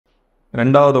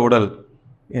Rendavathu udal,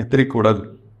 etheric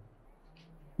udal.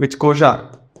 Which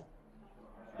kosha?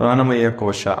 Pranamaya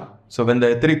kosha. So when the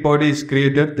etheric body is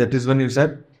created, that is when you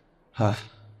said, pranam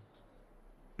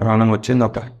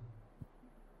vachindappa.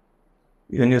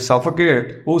 When you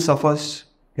suffocate, who suffers?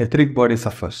 Etheric body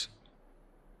suffers.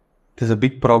 There's a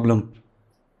big problem.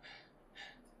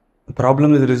 The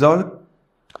problem is resolved.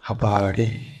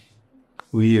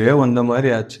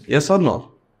 Yes or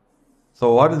no?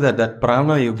 So what is that? That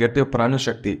prana, you get your prana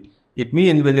shakti. It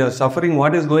means when you are suffering,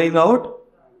 what is going out?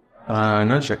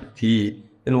 Prana shakti.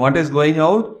 Then what is going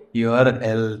out? Your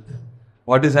health.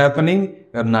 What is happening?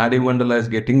 Your nadi mandala is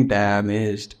getting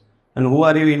damaged. And who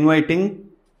are you inviting?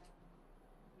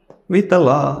 With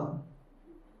Allah.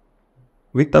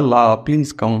 With Allah,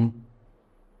 please come.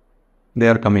 They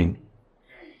are coming.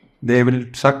 They will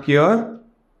suck your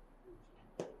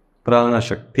prana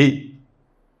shakti.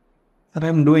 And I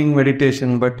am doing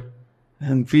meditation, but I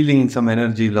am feeling some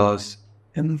energy loss.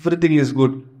 Everything is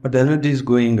good, but the energy is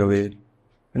going away.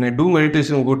 When I do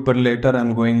meditation good, but later I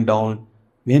am going down.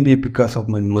 Maybe because of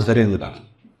my mother-in-law.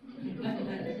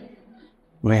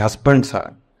 My husband's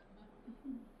son.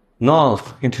 No,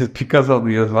 it is because of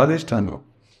your Vadishtano.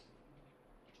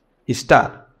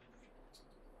 Ishtar.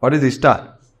 What is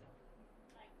Ishtar?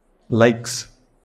 Likes.